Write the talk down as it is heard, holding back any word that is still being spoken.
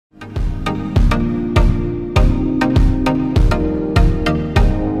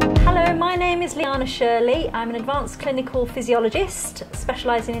Liana Shirley. I'm an advanced clinical physiologist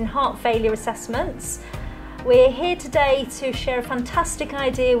specialising in heart failure assessments. We're here today to share a fantastic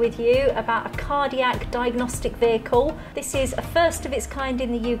idea with you about a cardiac diagnostic vehicle. This is a first of its kind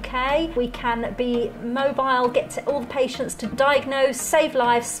in the UK. We can be mobile, get to all the patients to diagnose, save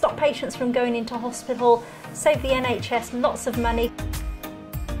lives, stop patients from going into hospital, save the NHS lots of money.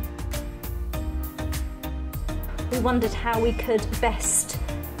 We wondered how we could best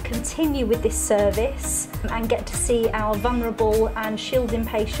continue with this service and get to see our vulnerable and shielding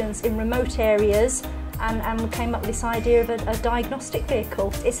patients in remote areas, and we came up with this idea of a diagnostic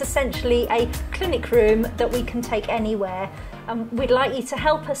vehicle. It's essentially a clinic room that we can take anywhere. We'd like you to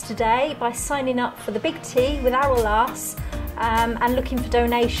help us today by signing up for the Big Tea with our lass and looking for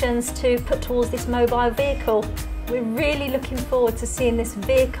donations to put towards this mobile vehicle. We're really looking forward to seeing this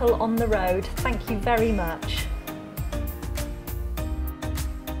vehicle on the road. Thank you very much.